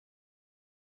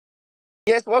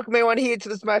Yes, welcome everyone here to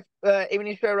the Smash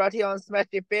evening show right here on Smash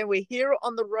FM. We're here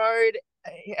on the road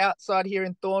outside here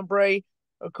in Thornbury.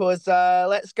 Of course,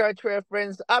 let's go to our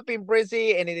friends up in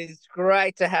Brizzy, and it is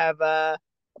great to have our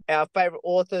favorite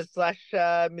author slash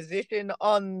musician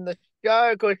on the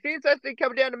show. Of course, she's actually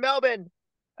coming down to Melbourne,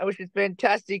 which is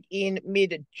fantastic in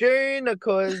mid-June. Of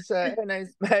course, her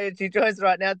name's Maja. She joins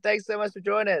right now. Thanks so much for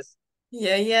joining us.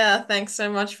 Yeah. Thanks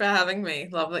so much for having me.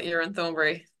 Love that you're in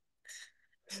Thornbury.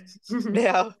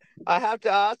 Now, I have to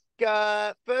ask,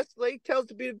 firstly, tell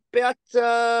us a bit about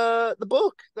the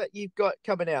book that you've got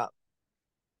coming out.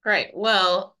 Great.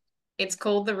 Well, it's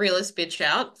called The Realist Bitch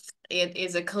Out. It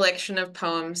is a collection of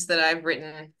poems that I've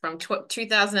written from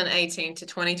 2018 to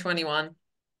 2021.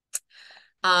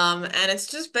 And it's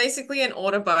just basically an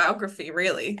autobiography,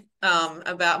 really,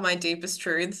 about my deepest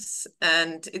truths.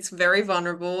 And it's very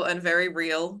vulnerable and very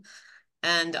real.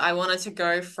 And I wanted to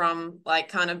go from like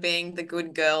kind of being the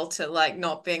good girl to like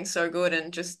not being so good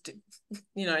and just,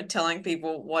 telling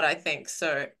people what I think.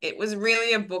 So it was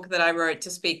really a book that I wrote to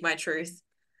speak my truth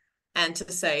and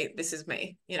to say, this is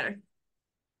me.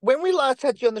 When we last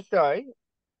had you on the show,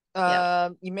 Yeah.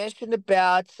 you mentioned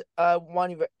about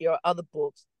one of your other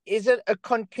books. Is it a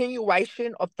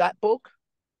continuation of that book?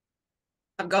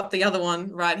 I've got the other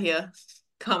one right here,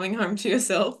 Coming Home to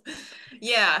Yourself.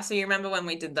 Yeah, so you remember when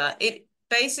we did that? It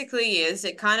basically is,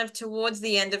 it kind of towards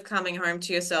the end of Coming Home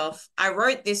to Yourself. I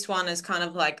wrote this one as kind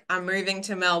of like, I'm moving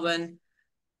to Melbourne,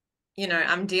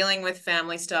 I'm dealing with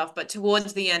family stuff, but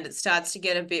towards the end, it starts to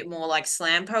get a bit more like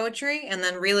slam poetry. And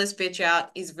then Realist Bitch Out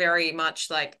is very much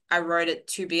like I wrote it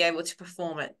to be able to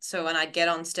perform it. So when I get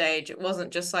on stage, it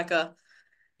wasn't just like a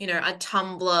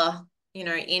Tumblr,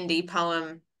 indie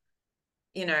poem,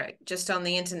 just on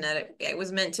the internet. It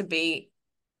was meant to be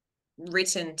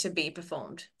written to be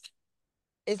performed.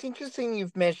 It's interesting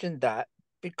you've mentioned that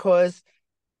because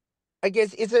I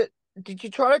guess is it did you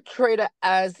try to treat it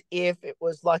as if it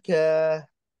was like I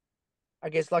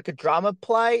guess like a drama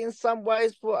play in some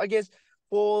ways for I guess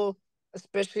for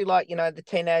especially like the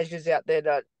teenagers out there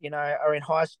that are in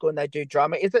high school and they do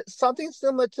drama. Is it something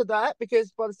similar to that?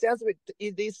 Because by the sounds of it,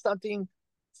 it is something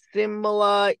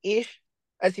similar-ish.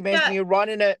 As you mentioned, Yeah, you're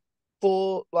writing it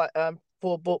for a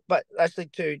book, but actually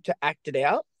to act it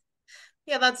out.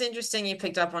 yeah, that's interesting you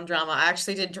picked up on drama. I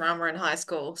actually did drama in high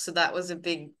school, so that was a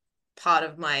big part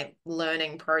of my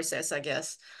learning process, I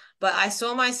guess. But I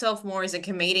saw myself more as a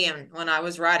comedian when I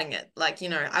was writing it. Like,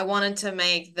 I wanted to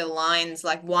make the lines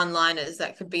like one-liners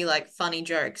that could be like funny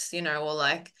jokes, or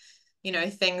like,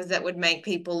 things that would make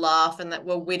people laugh and that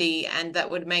were witty and that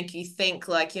would make you think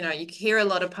like, you hear a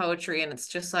lot of poetry and it's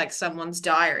just like someone's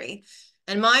diary.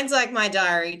 And mine's like my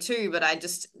diary too, but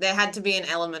there had to be an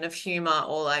element of humor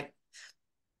or like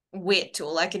wit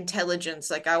or like intelligence.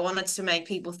 Like I wanted to make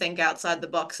people think outside the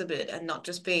box a bit and not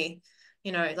just be,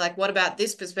 like what about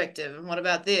this perspective and what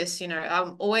about this?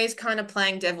 I'm always kind of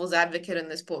playing devil's advocate in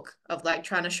this book of like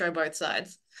trying to show both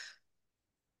sides.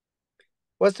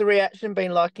 What's the reaction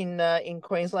been like in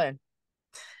Queensland?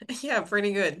 Yeah,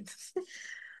 pretty good.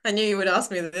 I knew you would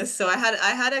ask me this. So I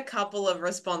had a couple of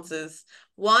responses.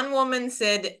 One woman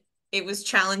said it was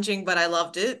challenging, but I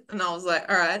loved it. And I was like,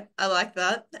 all right, I like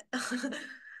that.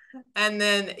 And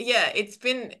then yeah, it's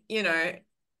been,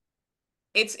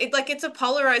 it's a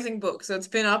polarizing book, so it's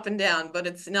been up and down, but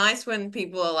it's nice when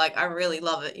people are like, I really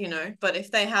love it. But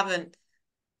if they haven't,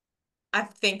 I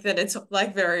think that it's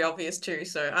like very obvious too.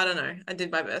 So I don't know. I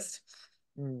did my best.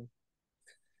 Mm.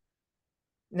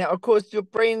 Now, of course, you're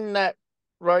bringing that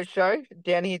road show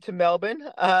down here to Melbourne,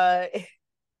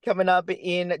 coming up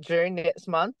in June next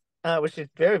month, which is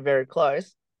very, very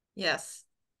close. Yes,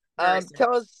 very soon.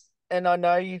 Tell us, and I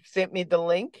know you've sent me the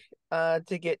link to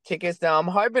get tickets. Now, I'm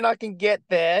hoping I can get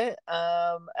there,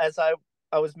 as I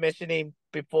was mentioning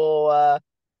before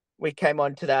we came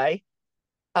on today.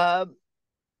 Um,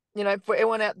 for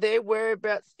everyone out there,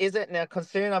 whereabouts is it now?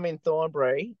 Considering I'm in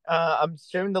Thornbury, I'm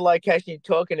assuming the location you're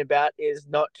talking about is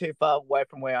not too far away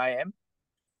from where I am.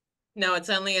 No, it's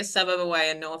only a suburb away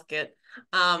in Northgate.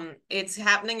 It's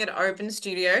happening at Open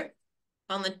Studio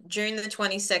on the June the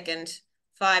 22nd,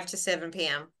 5 to 7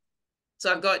 p.m. So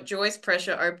I've got Joyce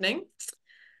Pressure opening,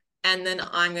 and then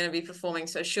I'm going to be performing.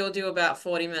 So she'll do about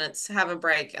 40 minutes, have a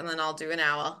break, and then I'll do an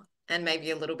hour and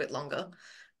maybe a little bit longer.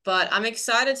 But I'm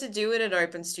excited to do it at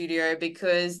Open Studio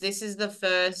because this is the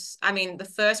first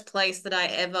place that I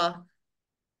ever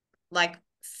like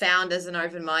found as an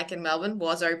open mic in Melbourne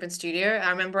was Open Studio.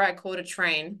 I remember I caught a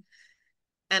train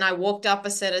and I walked up a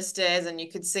set of stairs and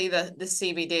you could see the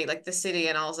CBD, like the city,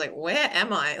 and I was like, where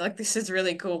am I? Like this is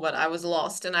really cool, but I was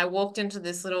lost. And I walked into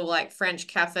this little like French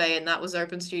cafe and that was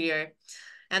Open Studio.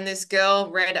 and this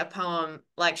girl read a poem,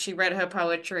 like she read her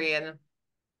poetry, and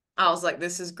I was like,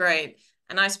 this is great.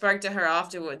 And I spoke to her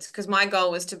afterwards because my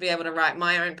goal was to be able to write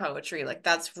my own poetry. Like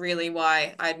that's really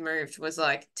why I'd moved, was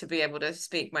like to be able to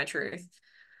speak my truth.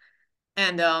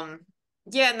 And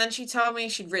yeah, and then she told me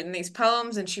she'd written these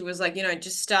poems and she was like,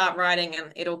 just start writing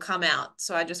and it'll come out.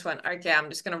 So I just went, okay, I'm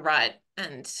just gonna write.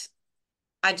 And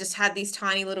I just had these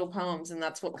tiny little poems, and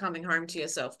that's what Coming Home to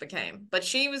Yourself became. But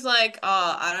she was like,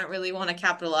 "Oh, I don't really want to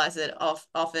capitalize it off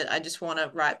it. I just want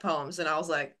to write poems." And I was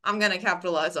like, "I'm gonna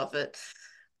capitalize off it.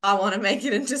 I want to make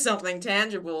it into something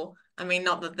tangible." I mean,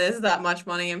 not that there's that much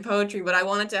money in poetry, but I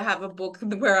wanted to have a book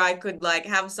where I could like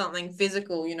have something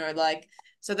physical, like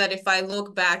so that if I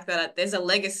look back, that there's a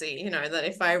legacy, that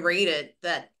if I read it,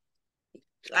 that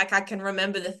like I can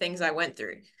remember the things I went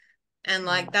through. And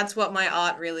like that's what my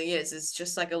art really is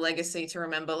just like a legacy to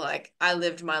remember like I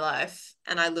lived my life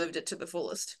and I lived it to the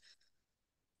fullest.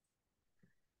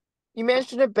 You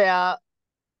mentioned about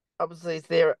obviously it's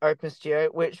their open studio,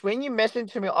 which when you mentioned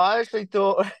to me, I actually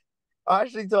thought I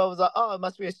was like, oh, it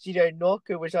must be a studio in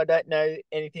Norco, which I don't know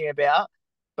anything about.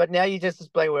 But now you just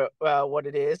explain what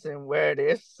it is and where it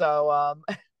is. So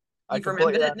I You've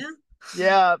remembered completely it now?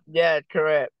 yeah, yeah,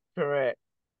 correct, correct.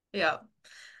 Yeah.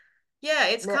 Yeah,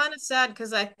 it's Now, kind of sad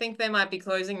because I think they might be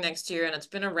closing next year and it's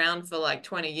been around for like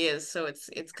 20 years. So it's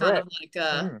kind of correct. like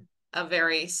a Mm. a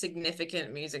very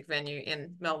significant music venue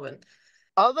in Melbourne.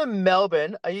 Other than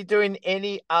Melbourne, are you doing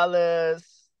any others,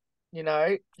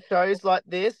 shows like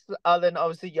this other than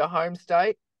obviously your home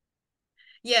state?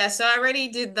 Yeah, so I already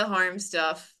did the home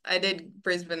stuff. I did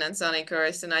Brisbane and Sunny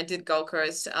Coast and I did Gold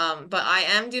Coast. But I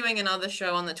am doing another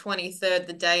show on the 23rd,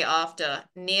 the day after,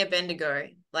 near Bendigo,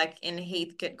 like in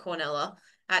Heathcote, Cornella,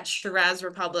 at Shiraz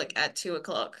Republic at 2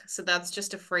 o'clock. So that's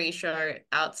just a free show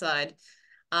outside.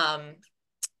 Um,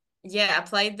 yeah, I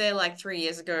played there like 3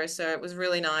 years ago, so it was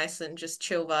really nice and just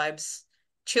chill vibes,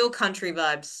 chill country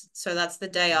vibes. So that's the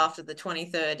day after the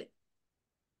 23rd,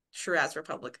 Shiraz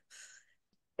Republic.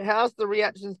 How's the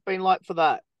reactions been like for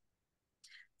that?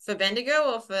 For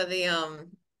Bendigo or for the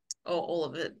or all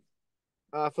of it?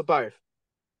 For both.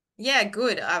 Yeah,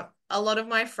 good. A lot of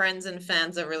my friends and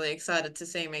fans are really excited to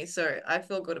see me, so I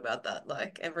feel good about that.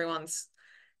 Like everyone's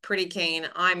pretty keen.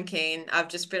 I'm keen. I've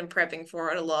just been prepping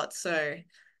for it a lot, so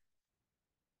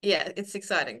yeah, it's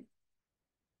exciting.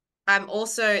 I'm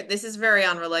also, this is very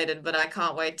unrelated, but I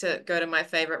can't wait to go to my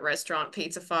favorite restaurant,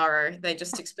 Pizza Faro. They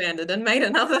just expanded and made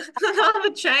another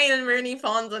another chain in Mooney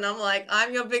Ponds, and I'm like,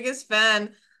 I'm your biggest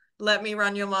fan. Let me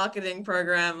run your marketing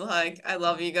program. Like, I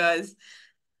love you guys.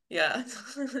 Yeah.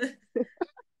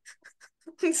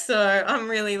 So I'm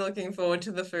really looking forward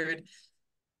to the food.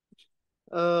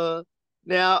 Uh,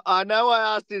 Now I know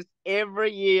I ask this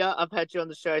every year I've had you on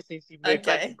the show since you moved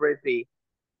back to Okay. Brisbane.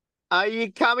 Are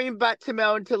you coming back to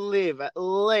Melbourne to live at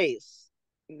least?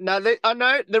 No, I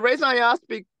know the reason I asked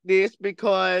this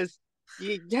because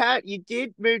you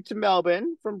did move to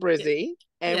Melbourne from Yeah. Brizzy,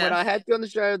 and when Yeah. I had you on the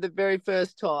show the very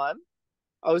first time,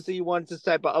 obviously you wanted to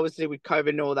stay, but obviously with COVID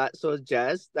and all that sort of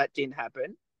jazz, that didn't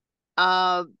happen.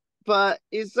 But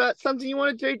is that something you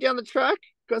want to do down the track?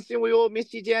 Considering we all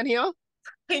missed you down here.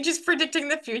 Are you just predicting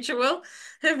the future, Will,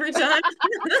 every time?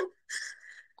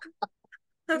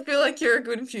 I feel like you're a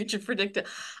good future predictor.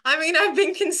 I mean, I've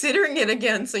been considering it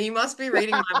again, so you must be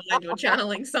reading my mind or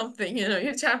channeling something,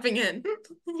 you're tapping in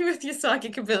with your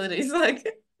psychic abilities. Like,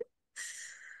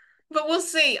 but we'll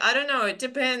see. I don't know. It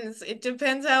depends. It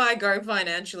depends how I go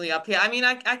financially up here. I mean,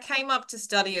 I came up to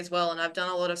study as well, and I've done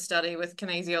a lot of study with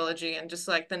kinesiology and just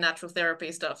like the natural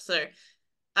therapy stuff. So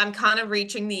I'm kind of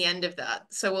reaching the end of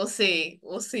that. So we'll see.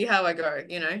 We'll see how I go.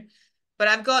 But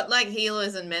I've got like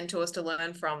healers and mentors to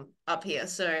learn from up here.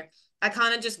 So I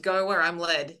kind of just go where I'm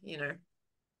led.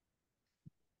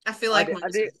 I feel I like did, I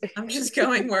did, Moses. I'm just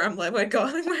going where I'm led. We're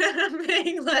going where I'm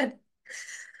being led.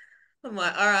 I'm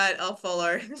like, all right, I'll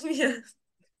follow. Yeah.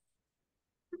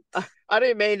 I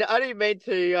didn't mean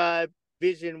to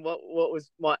vision what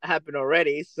was might happen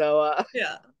already. So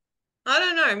Yeah. I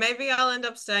don't know. Maybe I'll end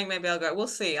up staying, maybe I'll go. We'll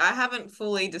see. I haven't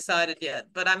fully decided yet,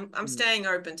 but I'm staying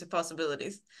open to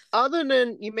possibilities. other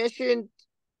than you mentioned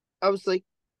obviously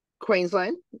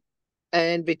Queensland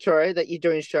and Victoria that you're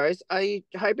doing shows, are you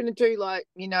hoping to do like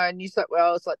New South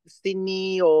Wales, like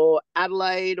Sydney or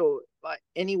Adelaide or like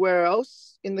anywhere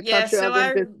else in the Yeah, country so other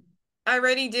than just I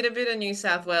already did a bit of New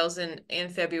South Wales in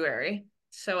February.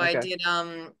 So I okay? did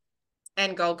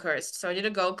and Gold Coast. So I did a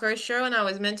Gold Coast show and I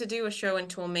was meant to do a show in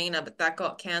Tormina, but that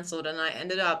got cancelled and I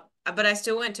ended up but I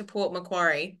still went to Port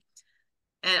Macquarie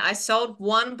And I sold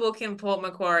one book in Port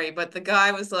Macquarie, but the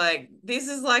guy was like, "This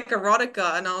is like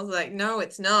erotica," and I was like, "No,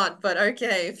 it's not." But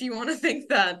okay, if you want to think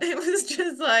that, it was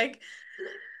just like,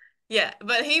 yeah.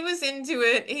 But he was into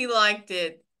it. He liked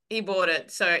it. He bought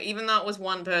it. So even though it was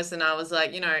one person, I was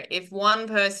like, if one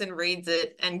person reads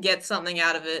it and gets something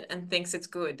out of it and thinks it's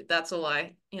good, that's all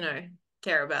I,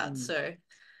 care about. Mm. So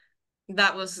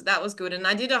that was good. And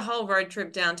I did a whole road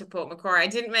trip down to Port Macquarie. I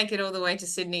didn't make it all the way to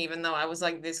Sydney, even though I was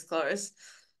like this close.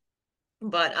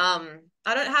 But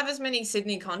I don't have as many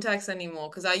Sydney contacts anymore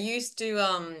because I used to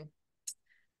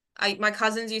my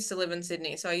cousins used to live in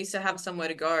Sydney, so I used to have somewhere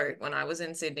to go when I was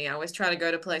in Sydney. I always try to go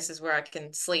to places where I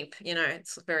can sleep,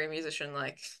 it's very musician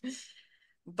like.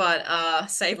 But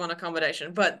save on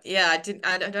accommodation. But yeah,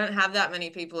 I don't have that many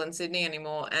people in Sydney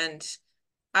anymore, and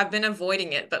I've been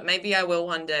avoiding it, but maybe I will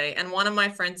one day. And one of my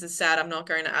friends is sad I'm not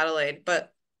going to Adelaide,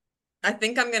 but I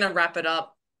think I'm going to wrap it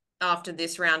up after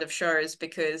this round of shows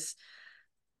because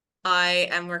I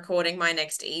am recording my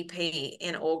next EP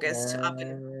in August up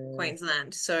in Uh,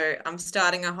 Queensland. So I'm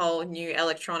starting a whole new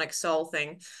electronic soul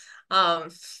thing. Um,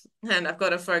 and I've got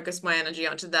to focus my energy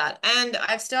onto that. And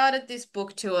I've started this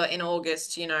book tour in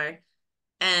August,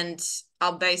 and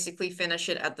I'll basically finish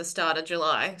it at the start of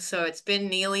July. So it's been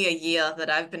nearly a year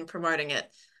that I've been promoting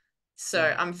it. So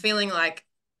mm. I'm feeling like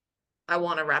I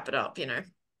want to wrap it up.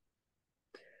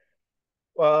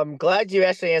 Well, I'm glad you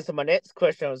actually answered my next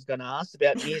question I was going to ask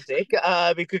about music.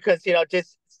 Because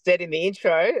just said in the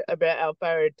intro about our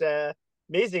favorite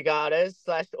music artist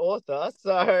slash author.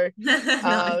 So,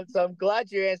 No. so I'm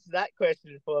glad you answered that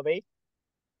question for me.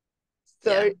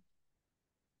 Yeah.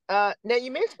 So, now you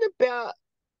mentioned about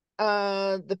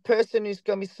the person who's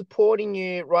going to be supporting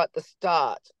you right at the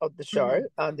start of the show,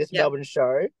 Mhm. this Yep. Melbourne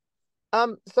show.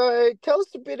 So tell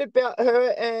us a bit about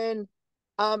her and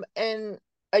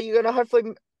are you gonna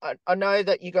hopefully? I know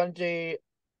that you're gonna do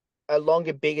a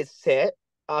longer, bigger set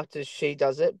after she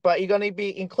does it, but you're gonna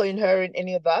be including her in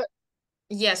any of that?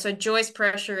 Yeah, so Joyce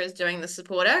Pressure is doing the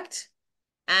support act.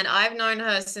 And I've known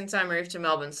her since I moved to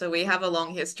Melbourne, so we have a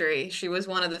long history. She was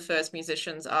one of the first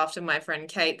musicians after my friend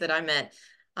Kate that I met.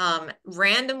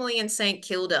 Randomly in St.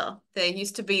 Kilda, there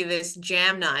used to be this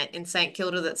jam night in St.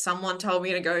 Kilda that someone told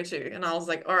me to go to, and I was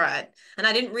like, all right. And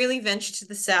I didn't really venture to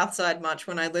the south side much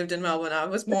when I lived in Melbourne. I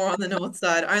was more on the north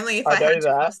side, only if I I had know to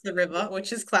that. cross the river,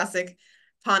 which is classic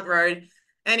Punt Road.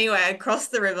 Anyway, I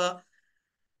crossed the river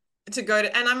to go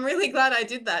to, and I'm really glad I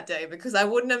did that day because I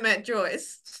wouldn't have met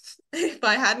Joyce if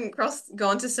I hadn't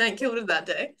gone to St. Kilda that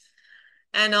day.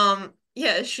 And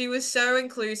yeah, she was so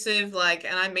inclusive, like,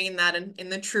 and I mean that in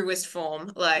the truest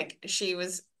form. Like she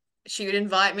would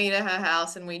invite me to her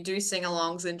house and we'd do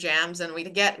sing-alongs and jams and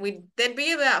there'd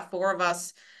be about four of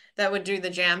us that would do the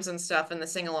jams and stuff and the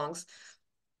sing-alongs.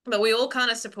 But we all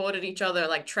kind of supported each other,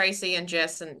 like Tracy and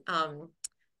Jess and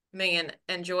me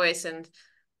and Joyce, and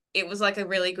it was like a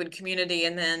really good community.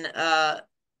 And then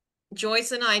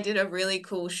Joyce and I did a really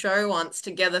cool show once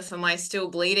together for my Still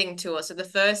Bleeding tour. So the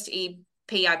first EP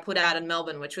I put out in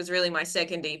Melbourne, which was really my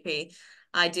second EP,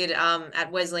 I did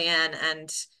at Wesleyan, and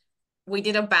we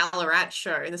did a Ballarat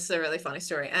show. This is a really funny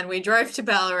story. And we drove to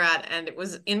Ballarat and it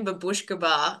was in Babushka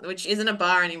Bar, which isn't a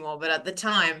bar anymore, but at the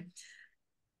time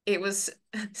it was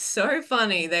so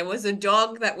funny. There was a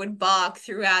dog that would bark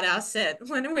throughout our set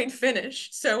when we'd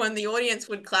finished. So when the audience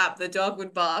would clap, the dog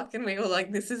would bark, and we were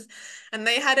like, "This is." And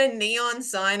they had a neon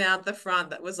sign out the front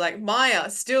that was like, "Maja,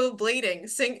 still bleeding,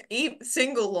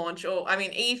 single launch, or I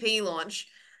mean EP launch."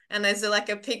 And there's like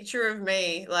a picture of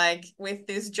me, like with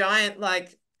this giant,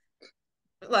 like,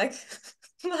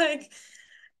 like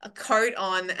a coat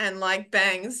on and like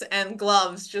bangs and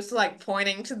gloves, just like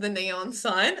pointing to the neon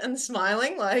sign and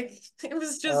smiling. Like it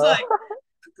was just Uh, like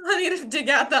I need to dig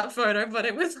out that photo, but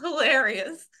it was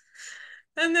hilarious.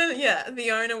 And then yeah,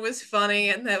 the owner was funny,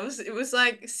 and it was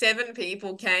like seven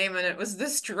people came, and it was the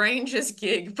strangest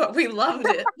gig, but we loved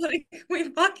it. Like we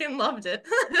fucking loved it.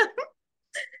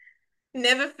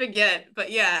 Never forget,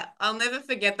 but yeah, I'll never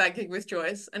forget that gig with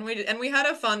Joyce, and we had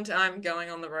a fun time going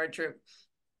on the road trip.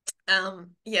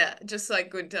 Yeah, just like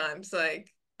good times.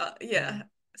 Like, yeah.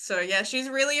 So yeah, she's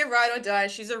really a ride or die.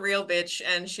 She's a real bitch,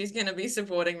 and she's gonna be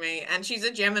supporting me. And she's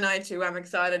a Gemini too. I'm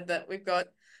excited that we've got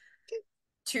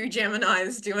two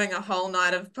Geminis doing a whole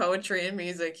night of poetry and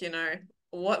music.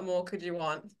 What more could you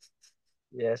want?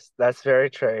 yes, that's very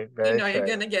true. Very You're true.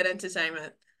 gonna get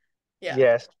entertainment. Yeah.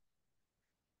 Yes.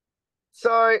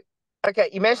 So, okay,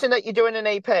 you mentioned that you're doing an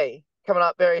EP coming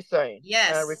up very soon,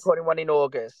 Yes. recording one in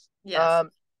August. Yes.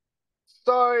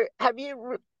 So have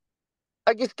you,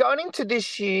 I guess, going into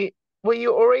this year, were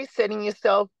you already setting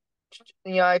yourself,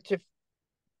 to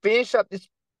finish up this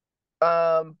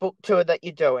book tour that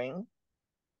you're doing,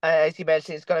 as you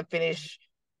mentioned, it's going to finish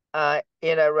right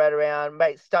around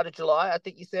May start of July, I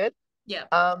think you said. Yeah.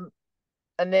 Um,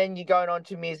 and then you're going on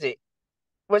to music.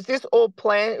 Was this all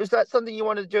planned? Was that something you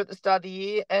wanted to do at the start of the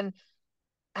year? And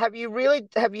have you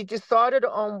decided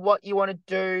on what you want to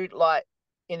do like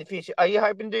in the future? Are you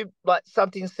hoping to do like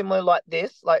something similar like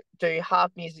this, like do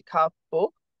half music, half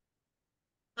book?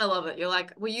 I love it. You're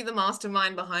like, were you the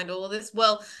mastermind behind all of this?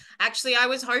 Well, actually, I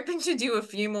was hoping to do a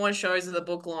few more shows of the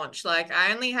book launch. Like,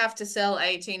 I only have to sell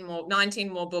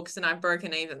 19 more books and I've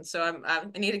broken even. So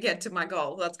I need to get to my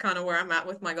goal. That's kind of where I'm at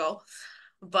with my goal.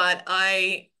 But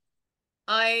I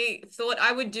thought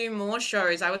I would do more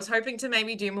shows. I was hoping to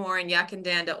maybe do more in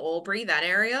Yakandanda, Albury, that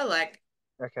area, like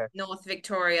Okay. North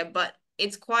Victoria, but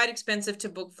it's quite expensive to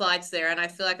book flights there, and I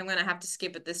feel like I'm going to have to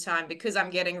skip it this time because I'm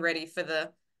getting ready for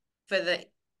the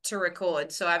to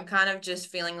record. So I'm kind of just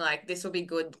feeling like this will be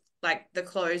good, like the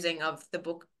closing of the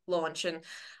book launch, and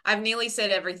I've nearly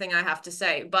said everything I have to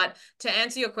say. But to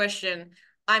answer your question,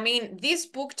 I mean, this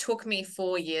book took me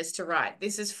 4 years to write.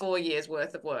 This is 4 years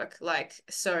worth of work. Like,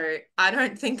 so I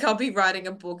don't think I'll be writing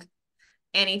a book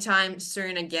anytime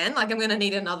soon again. Like, I'm going to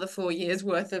need another 4 years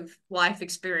worth of life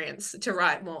experience to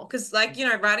write more. Because, like,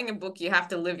 writing a book, you have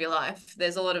to live your life.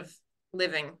 There's a lot of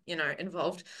living,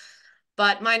 involved.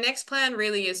 But my next plan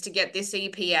really is to get this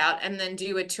EP out and then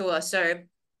do a tour. So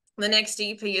the next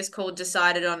EP is called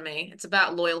Decided on Me. It's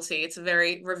about loyalty. It's a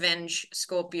very revenge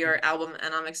Scorpio album,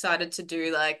 and I'm excited to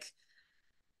do like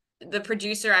the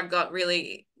producer I've got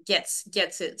really gets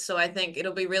it. So I think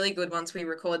it'll be really good once we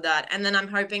record that. And then I'm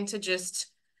hoping to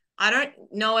just I don't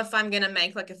know if I'm going to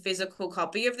make like a physical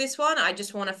copy of this one. I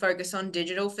just want to focus on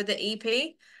digital for the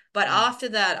EP. But Mm. after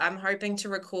that, I'm hoping to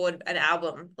record an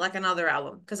album, like another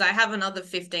album, because I have another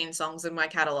 15 songs in my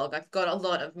catalog. I've got a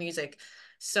lot of music.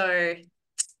 So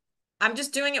I'm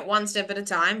just doing it one step at a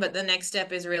time, but the next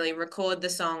step is really record the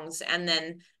songs and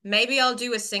then maybe I'll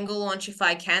do a single launch if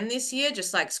I can this year,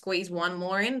 just like squeeze one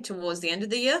more in towards the end of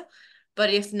the year.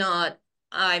 But if not,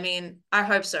 I mean, I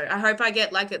hope so. I hope I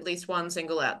get like at least one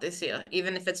single out this year,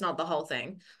 even if it's not the whole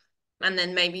thing. And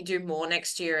then maybe do more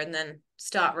next year and then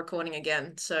start recording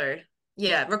again. So,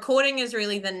 yeah, recording is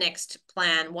really the next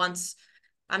plan. Once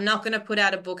I'm not going to put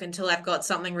out a book until I've got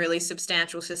something really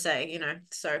substantial to say.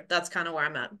 So that's kind of where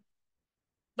I'm at.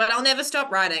 But I'll never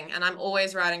stop writing, and I'm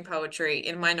always writing poetry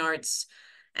in my notes.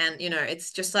 And,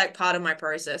 it's just like part of my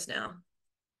process now.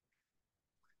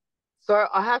 So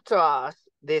I have to ask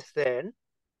this then.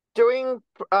 Doing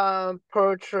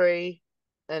poetry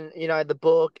and the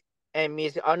book and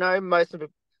music. I know most of the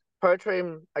poetry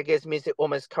and I guess music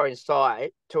almost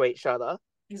coincide to each other.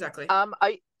 Exactly.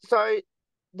 I so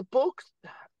the books.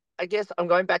 I guess I'm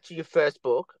going back to your first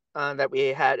book that we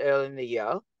had earlier in the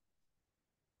year.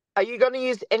 Are you going to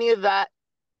use any of that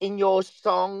in your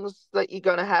songs that you're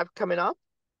going to have coming up?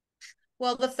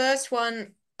 Well, the first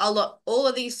one, all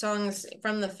of these songs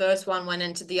from the first one went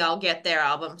into the I'll Get There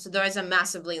album. So those are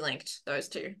massively linked, those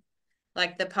two.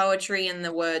 Like the poetry and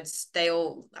the words,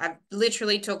 I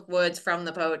literally took words from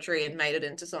the poetry and made it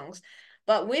into songs.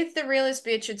 But with The Realest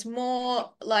Bitch, it's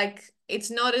more like, it's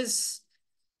not as,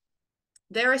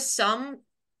 there are some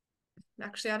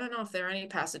actually, I don't know if there are any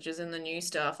passages in the new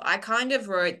stuff. I kind of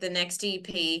wrote the next EP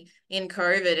in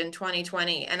COVID in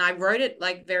 2020, and I wrote it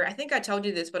like I think I told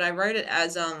you this, but I wrote it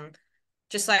as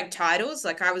just like titles.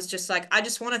 Like I was just like, I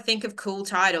just want to think of cool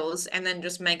titles and then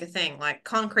just make a thing, like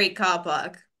Concrete Car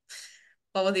Park.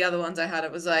 What were the other ones I had?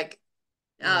 It was like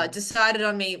Mm, Decided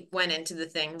on Me went into the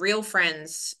thing, Real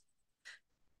Friends,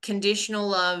 Conditional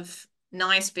Love,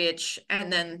 Nice Bitch,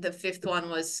 and then the fifth one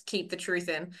was Keep the Truth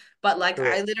In. But like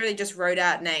I cool. literally just wrote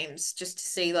out names just to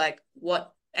see like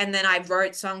what, and then I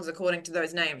wrote songs according to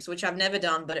those names, which I've never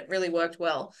done, but it really worked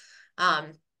well.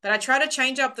 But I try to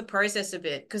change up the process a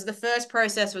bit because the first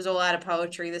process was all out of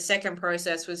poetry. The second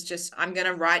process was just I'm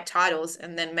gonna write titles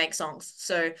and then make songs.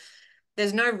 So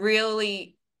there's no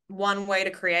really one way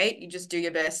to create. You just do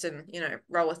your best and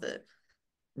roll with it.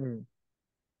 Mm.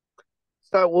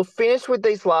 So we'll finish with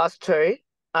these last two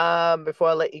before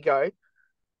I let you go.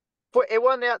 For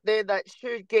everyone out there that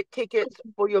should get tickets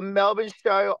for your Melbourne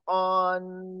show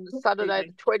on Saturday,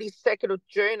 the 22nd of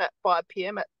June at 5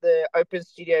 p.m. at the Open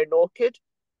Studio in Orchid,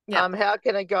 Yeah. how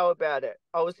can I go about it?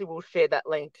 Obviously, we'll share that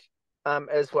link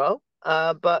as well.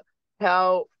 But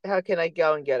how can I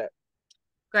go and get it?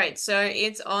 Great. So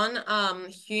it's on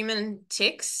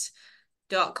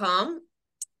humantix.com.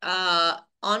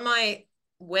 On my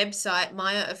website,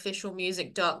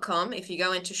 mayaofficialmusic.com, if you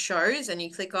go into shows and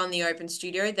you click on the open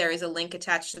studio, there is a link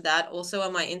attached to that. Also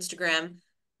on my Instagram,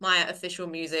 Maya Official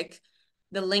Music.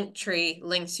 the link tree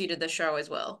links you to the show as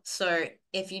well. So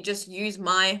if you just use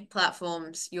my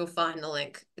platforms, you'll find the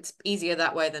link. It's easier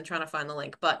that way than trying to find the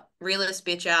link. But Realist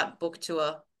Bitch Out book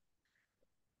tour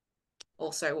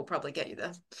also will probably get you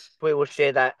there. We will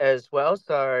share that as well.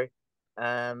 So,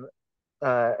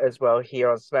 as well here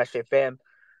on Smash FM.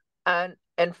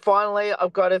 And finally,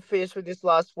 I've got to finish with this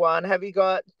last one. Have you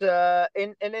got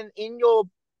in your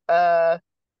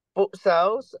book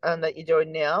sales and that you're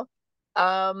doing now?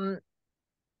 Um,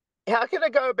 how can I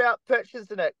go about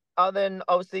purchasing it other than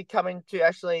obviously coming to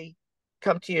actually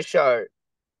come to your show?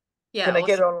 Yeah, Can I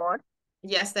get it awesome. online?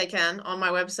 Yes, they can on my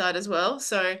website as well.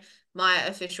 So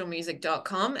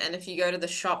myofficialmusic.com. And if you go to the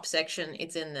shop section,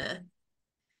 it's in there.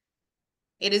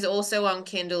 It is also on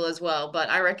Kindle as well, but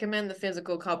I recommend the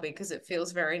physical copy because it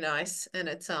feels very nice and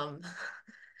it's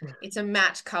it's a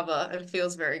matte cover and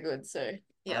feels very good. So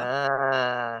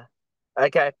yeah. Ah,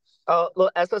 okay. Oh,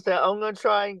 look, as I said, I'm gonna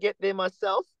try and get there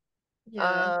myself.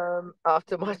 Yeah.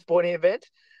 After my sporting event,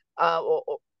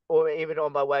 or even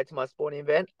on my way to my sporting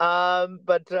event.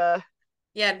 But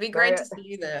Yeah, it'd be great mate, to see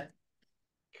you there.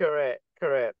 correct.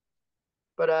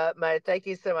 But mate, thank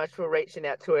you so much for reaching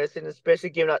out to us and especially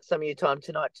giving up some of your time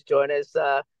tonight to join us.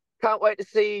 Can't wait to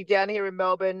see you down here in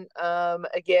Melbourne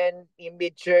again in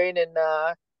mid-June and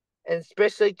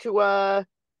especially to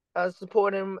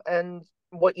support him and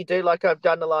what you do like I've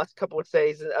done the last couple of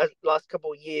seasons, last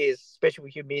couple of years, especially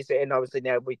with your music and obviously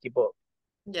now with your book.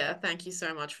 Yeah, thank you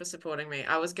so much for supporting me.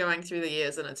 I was going through the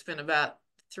years and it's been about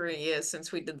 3 years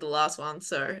since we did the last one,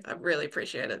 so I really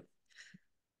appreciate it.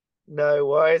 No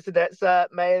worries. So that's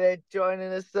May, they're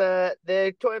joining us.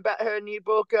 They're talking about her new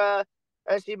book.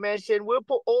 As you mentioned, we'll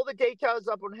put all the details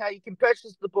up on how you can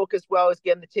purchase the book as well as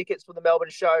getting the tickets for the Melbourne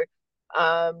show.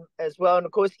 As well. And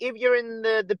of course, if you're in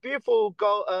the beautiful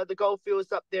the gold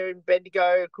fields up there in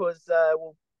Bendigo, of course,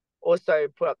 we'll also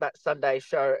put up that Sunday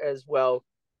show as well.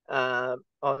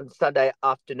 On Sunday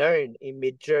afternoon in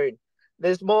mid-June.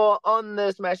 There's more on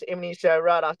the Smash Evening Show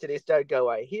right after this. Don't go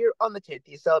away here on the 10th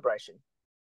year celebration.